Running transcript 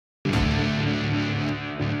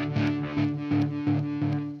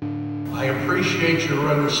I appreciate your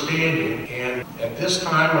understanding, and at this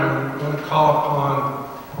time I'm going to call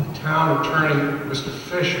upon the town attorney, Mr.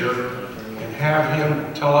 Fisher, and have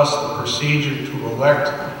him tell us the procedure to elect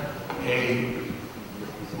a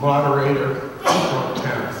moderator pro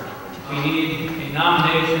tem. We need a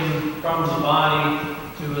nomination from the body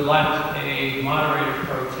to elect a moderator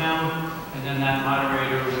pro tem, and then that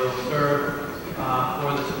moderator will serve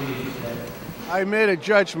for this meeting today. I made a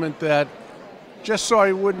judgment that just so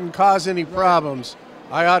I wouldn't cause any problems,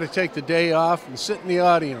 I ought to take the day off and sit in the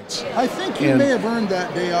audience. I think you may have earned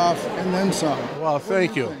that day off and then some. Well,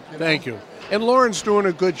 thank you. Thank you. And Lawrin's doing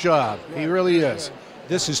a good job. He really is.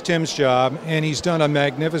 This is Tim's job, and he's done a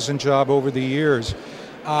magnificent job over the years.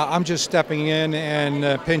 I'm just stepping in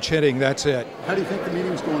and pinch hitting, that's it. How do you think the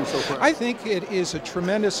meeting's going so far? I think it is a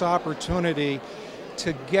tremendous opportunity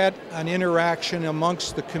to get an interaction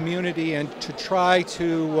amongst the community and to try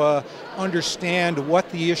to understand what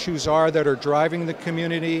the issues are that are driving the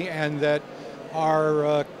community and that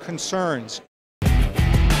are concerns.